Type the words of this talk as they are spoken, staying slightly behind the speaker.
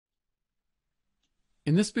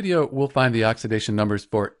In this video, we'll find the oxidation numbers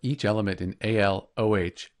for each element in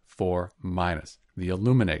AlOH4-, the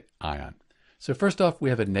aluminate ion. So first off, we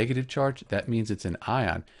have a negative charge. That means it's an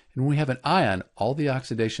ion. And when we have an ion, all the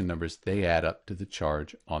oxidation numbers, they add up to the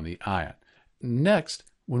charge on the ion. Next,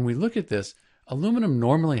 when we look at this, aluminum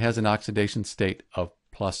normally has an oxidation state of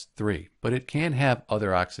 +3, but it can have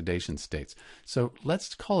other oxidation states. So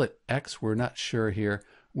let's call it X. We're not sure here.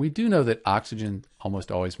 We do know that oxygen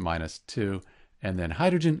almost always -2. And then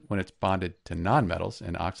hydrogen, when it's bonded to nonmetals,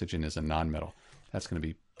 and oxygen is a nonmetal, that's going to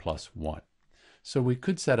be +1. So we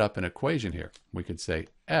could set up an equation here. We could say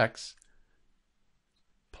X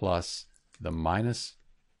plus the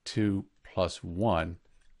 -2 plus 1,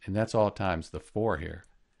 and that's all times the 4 here,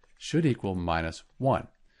 should equal -1.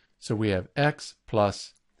 So we have X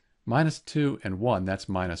plus -2 and 1, that's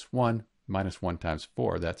 -1. -1 times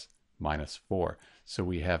 4, that's -4. So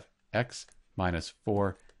we have X minus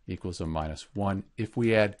 4 equals a -1. If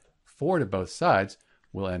we add 4 to both sides,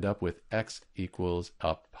 we'll end up with X equals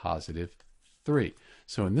a +3.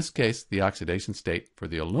 So in this case, the oxidation state for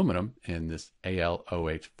the aluminum in this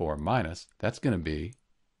AlOH4-, that's going to be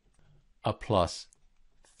a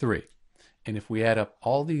 +3. And if we add up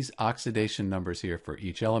all these oxidation numbers here for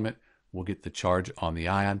each element, we'll get the charge on the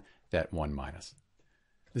ion, that 1-.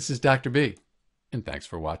 This is Dr. B, and thanks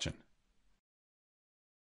for watching.